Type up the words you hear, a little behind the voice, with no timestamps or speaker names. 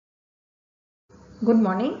Good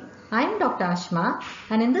morning, I am Dr. Ashma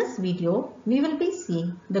and in this video we will be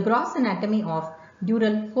seeing the gross anatomy of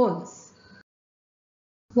dural folds.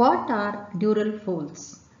 What are dural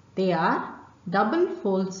folds? They are double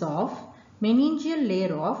folds of meningeal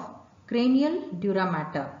layer of cranial dura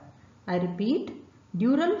mater. I repeat,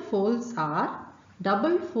 dural folds are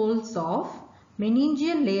double folds of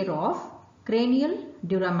meningeal layer of cranial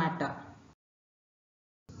dura mater.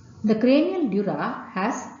 The cranial dura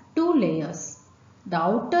has two layers, the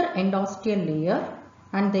outer endosteal layer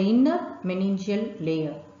and the inner meningeal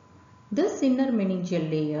layer. This inner meningeal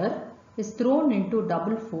layer is thrown into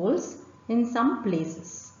double folds in some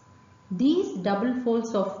places. These double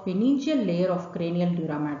folds of meningeal layer of cranial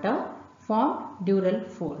dura mater form dural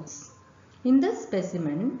folds. In this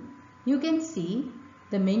specimen, you can see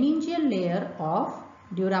the meningeal layer of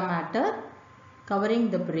dura mater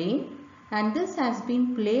covering the brain, and this has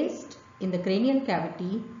been placed in the cranial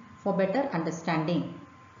cavity for better understanding.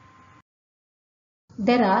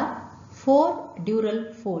 There are four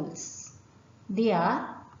dural folds. They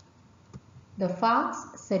are the falx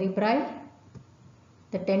cerebri,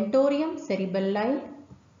 the Dentorium Cerebellide,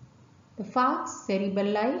 the falx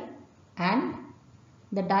cerebellide and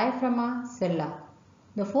the diaphragma sella.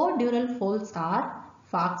 The four dural folds are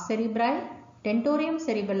falx cerebri, Dentorium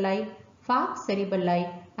Cerebellide, falx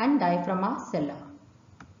cerebellide and diaphragma sella.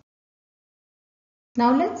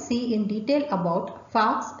 Now let's see in detail about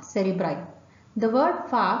falx cerebri. The word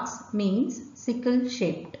falx means sickle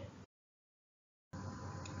shaped. To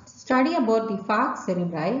study about the falx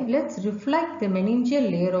cerebri, let's reflect the meningeal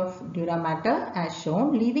layer of dura mater as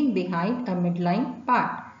shown, leaving behind a midline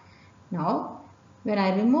part. Now when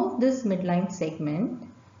I remove this midline segment,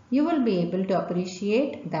 you will be able to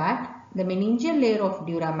appreciate that the meningeal layer of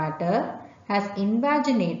dura mater has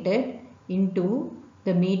invaginated into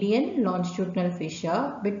the median longitudinal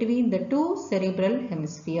fissure between the two cerebral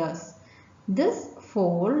hemispheres. This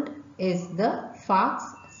fold is the falx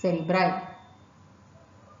cerebri.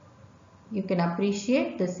 You can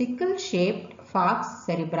appreciate the sickle shaped falx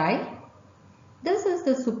cerebri. This is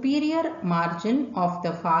the superior margin of the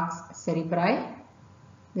falx cerebri.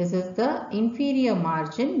 This is the inferior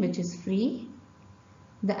margin which is free.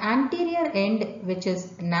 The anterior end which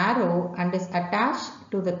is narrow and is attached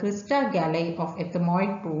to the crista galli of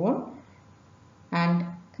ethmoid bone, and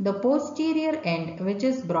the posterior end which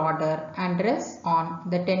is broader and rests on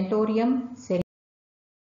the Dentorium cerebellide.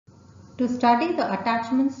 To study the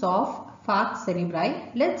attachments of falx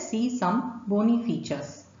cerebri, let's see some bony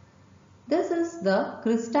features. This is the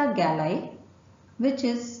crista galli which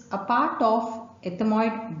is a part of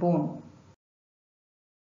ethmoid bone.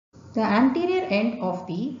 The anterior end of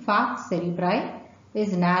the falx cerebri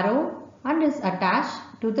is narrow and is attached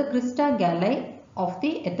to the crista galli of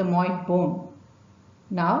the ethmoid bone.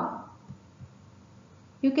 Now,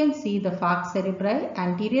 you can see the falx cerebri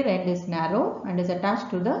anterior end is narrow and is attached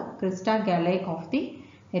to the crista galli of the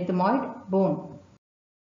ethmoid bone.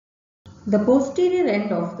 The posterior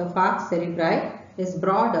end of the falx cerebri is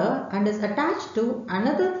broader and is attached to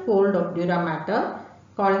another fold of dura mater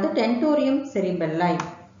called the Dentorium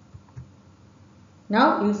Cerebellide.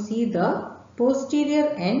 Now you see the posterior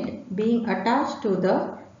end being attached to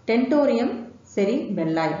the Dentorium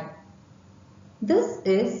Cerebellide. This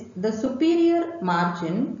is the superior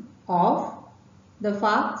margin of the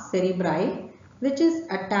falx cerebri which is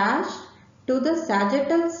attached to the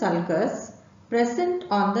sagittal sulcus present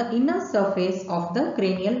on the inner surface of the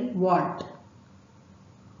cranial vault.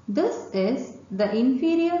 This is the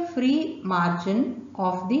inferior free margin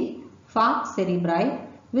of the falx cerebri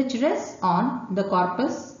which rests on the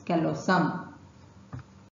corpus callosum.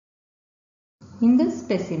 In this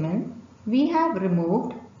specimen, we have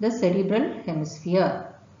removed the cerebral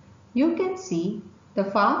hemisphere. You can see the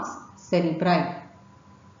falx cerebri.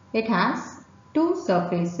 It has two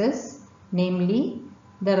surfaces, namely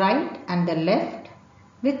the right and the left,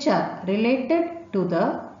 which are related to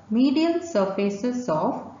the medial surfaces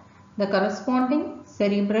of the corresponding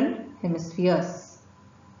cerebral hemispheres.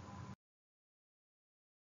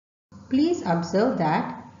 Please observe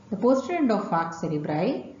that the posterior end of falx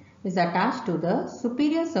cerebri is attached to the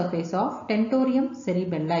superior surface of Dentorium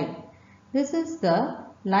Cerebellide. This is the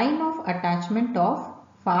line of attachment of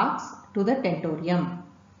falx to the dentorium.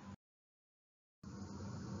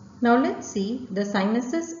 Now let's see the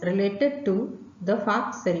sinuses related to the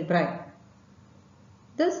falx cerebri.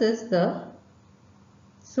 This is the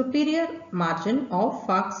superior margin of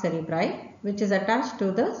falx cerebri which is attached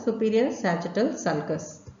to the superior sagittal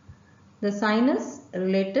sulcus. The sinus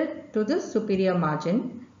related to the superior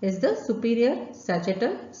margin is the superior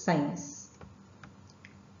sagittal sinus.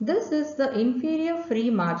 This is the inferior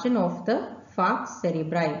free margin of the falx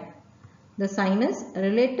cerebri. The sinus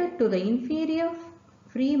related to the inferior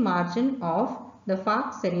free margin of the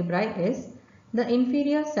falx cerebri is the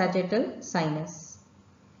inferior sagittal sinus.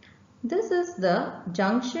 This is the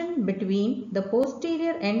junction between the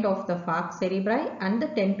posterior end of the falx cerebri and the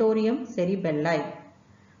Dentorium Cerebellide.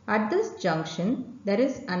 At this junction, there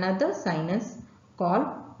is another sinus called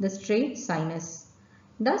the straight sinus.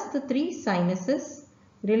 Thus, the three sinuses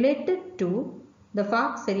related to the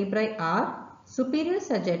falx cerebri are superior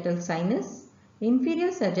sagittal sinus,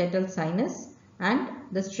 inferior sagittal sinus, and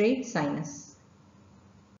the straight sinus.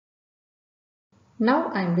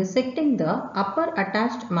 Now I am dissecting the upper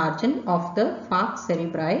attached margin of the falx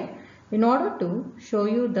cerebri in order to show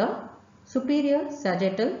you the superior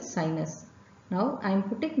sagittal sinus. Now I am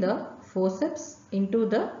putting the forceps into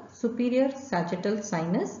the superior sagittal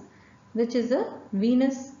sinus, which is a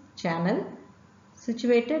venous channel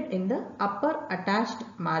situated in the upper attached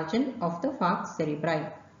margin of the falx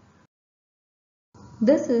cerebri.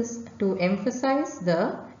 This is to emphasize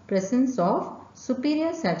the presence of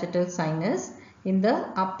superior sagittal sinus in the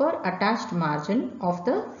upper attached margin of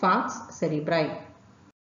the falx cerebri.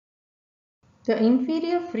 The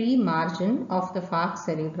inferior free margin of the falx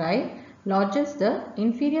cerebri lodges the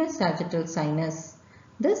inferior sagittal sinus.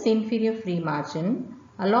 This inferior free margin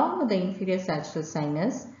along with the inferior sagittal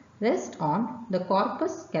sinus rests on the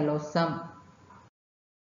corpus callosum.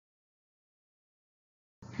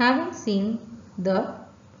 Having seen the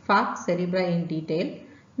falx cerebri in detail,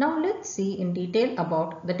 now let's see in detail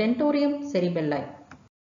about the Dentorium Cerebellide.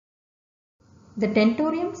 The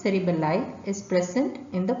Dentorium Cerebellide is present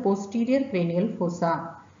in the posterior cranial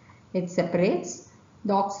fossa. It separates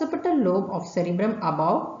the occipital lobe of cerebrum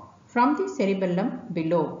above from the cerebellum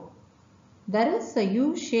below. There is a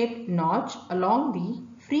U-shaped notch along the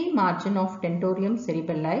free margin of Dentorium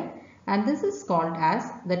Cerebellide, and this is called as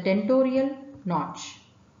the dentorial notch.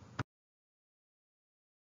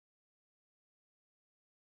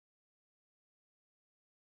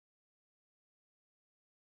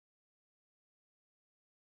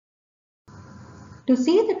 To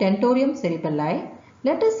see the Dentorium Cerebellide,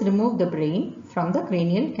 let us remove the brain from the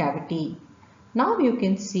cranial cavity. Now you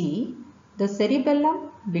can see the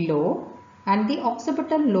cerebellum below and the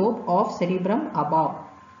occipital lobe of cerebrum above.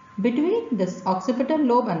 Between this occipital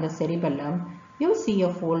lobe and the cerebellum, you see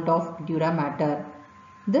a fold of dura mater.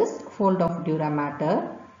 This fold of dura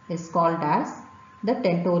mater is called as the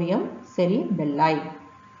Dentorium Cerebellide.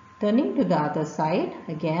 Turning to the other side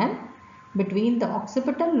again, between the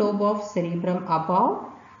occipital lobe of cerebrum above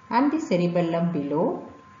and the cerebellum below,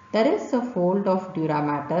 there is a fold of dura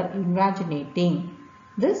mater invaginating.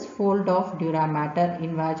 This fold of dura mater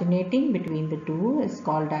invaginating between the two is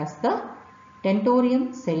called as the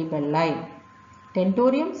Dentorium Cerebellide.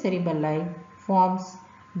 Dentorium Cerebellide forms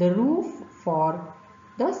the roof for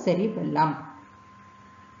the cerebellum.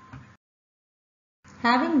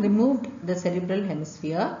 Having removed the cerebral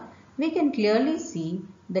hemisphere, we can clearly see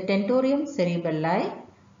the Dentorium Cerebellide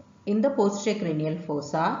in the posterior cranial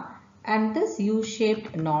fossa, and this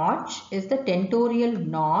U-shaped notch is the dentorial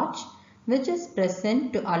notch, which is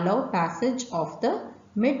present to allow passage of the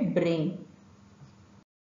midbrain.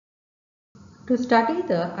 To study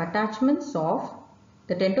the attachments of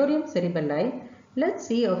the Dentorium Cerebellide, let's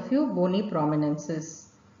see a few bony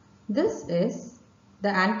prominences. This is the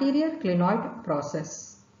anterior clinoid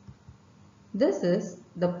process. This is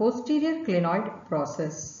the posterior clinoid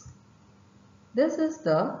process. This is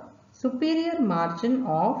the superior margin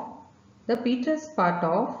of the petrous part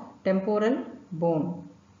of temporal bone.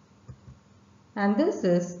 And this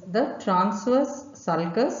is the transverse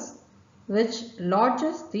sulcus, which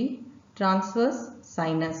lodges the transverse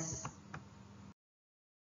sinus.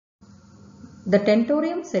 The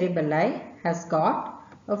Dentorium Cerebellide has got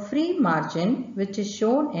a free margin which is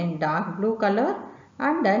shown in dark blue color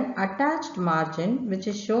and an attached margin which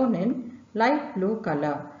is shown in light blue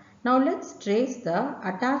color. Now let's trace the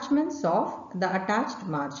attachments of the attached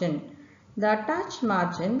margin. The attached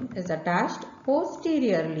margin is attached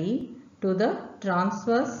posteriorly to the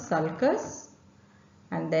transverse sulcus,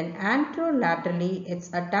 and then anterolaterally it's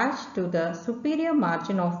attached to the superior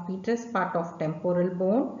margin of petrous part of temporal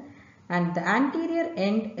bone, and the anterior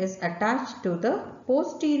end is attached to the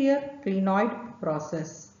posterior clinoid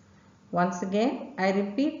process. Once again, I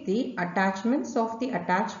repeat the attachments of the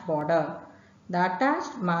attached border. The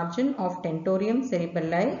attached margin of Dentorium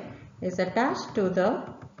Cerebellide is attached to the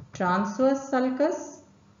transverse sulcus,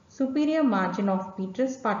 superior margin of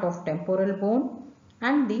petrous part of temporal bone,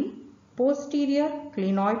 and the posterior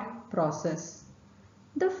clinoid process.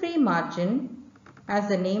 The free margin, as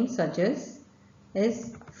the name suggests,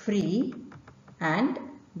 is free, and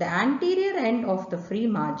the anterior end of the free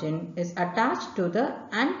margin is attached to the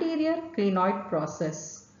anterior clinoid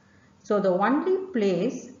process. So the only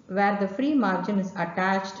place where the free margin is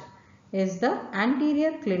attached is the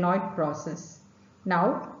anterior clinoid process.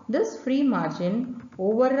 Now this free margin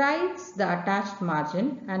overrides the attached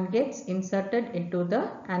margin and gets inserted into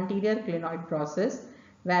the anterior clinoid process,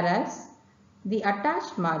 whereas the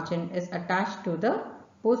attached margin is attached to the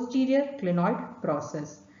posterior clinoid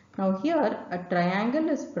process. Now here a triangle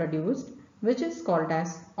is produced which is called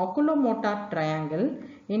as oculomotor triangle,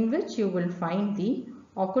 in which you will find the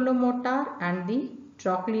oculomotor and the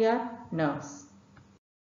trochlear nerves.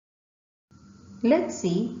 Let's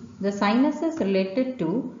see the sinuses related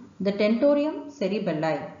to the Dentorium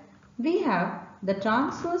Cerebellide. We have the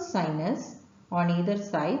transverse sinus on either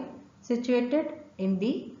side situated in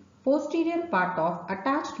the posterior part of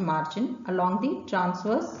attached margin along the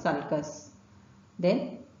transverse sulcus.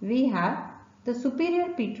 Then we have the superior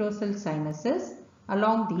petrosal sinuses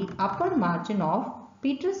along the upper margin of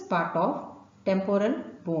petrous part of temporal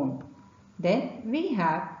bone. Then we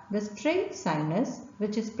have the straight sinus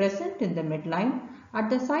which is present in the midline at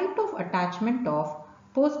the site of attachment of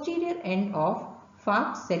posterior end of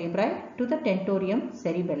falx cerebri to the Dentorium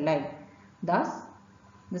Cerebellide. Thus,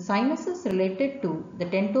 the sinuses related to the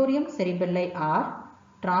Dentorium Cerebellide are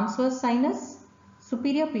transverse sinus,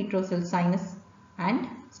 superior petrosal sinus and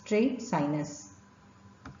straight sinus.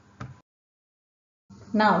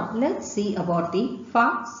 Now let's see about the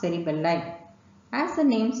falx cerebellide. As the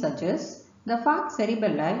name suggests, the falx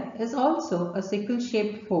cerebellide is also a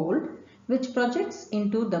sickle-shaped fold which projects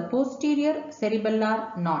into the posterior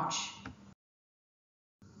cerebellar notch.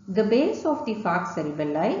 The base of the falx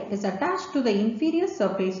cerebellide is attached to the inferior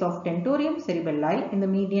surface of Dentorium cerebellide in the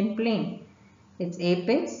median plane. Its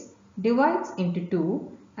apex divides into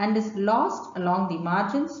two and is lost along the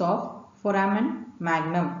margins of foramen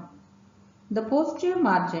magnum. The posterior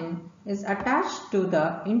margin is attached to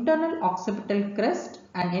the internal occipital crest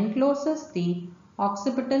and encloses the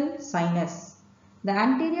occipital sinus. The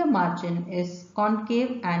anterior margin is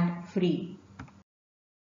concave and free.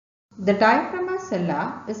 The diaphragma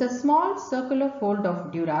sella is a small circular fold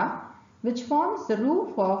of dura which forms the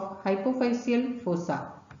roof of hypophyseal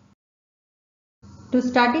fossa. To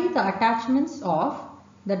study the attachments of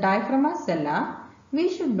the diaphragma sella, we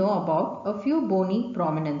should know about a few bony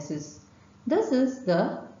prominences. This is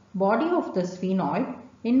the body of the sphenoid,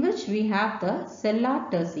 in which we have the sella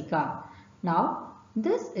turcica. Now,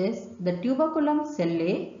 this is the tuberculum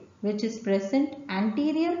sellae, which is present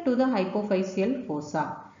anterior to the hypophyseal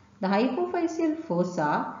fossa. The hypophyseal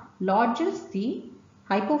fossa lodges the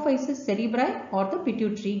hypophysis cerebri or the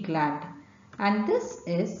pituitary gland, and this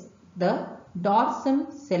is the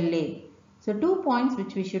dorsum sellae. So, 2 points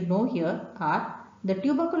which we should know here are the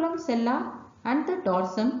tuberculum sella and the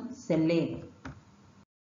dorsum sellae.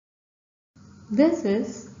 This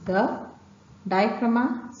is the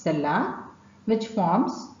diaphragma sella which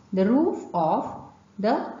forms the roof of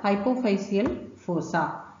the hypophyseal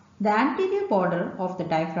fossa. The anterior border of the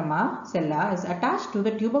diaphragma sella is attached to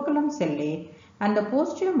the tuberculum sellae and the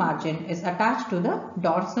posterior margin is attached to the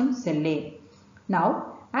dorsum sellae.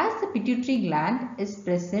 Now, as the pituitary gland is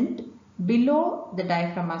present below the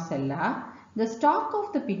diaphragma sella, the stalk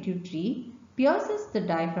of the pituitary pierces the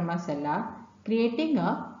diaphragma sella, creating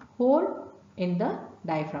a hole in the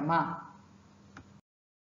diaphragma.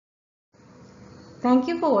 Thank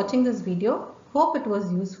you for watching this video. Hope it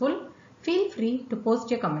was useful. Feel free to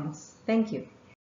post your comments. Thank you.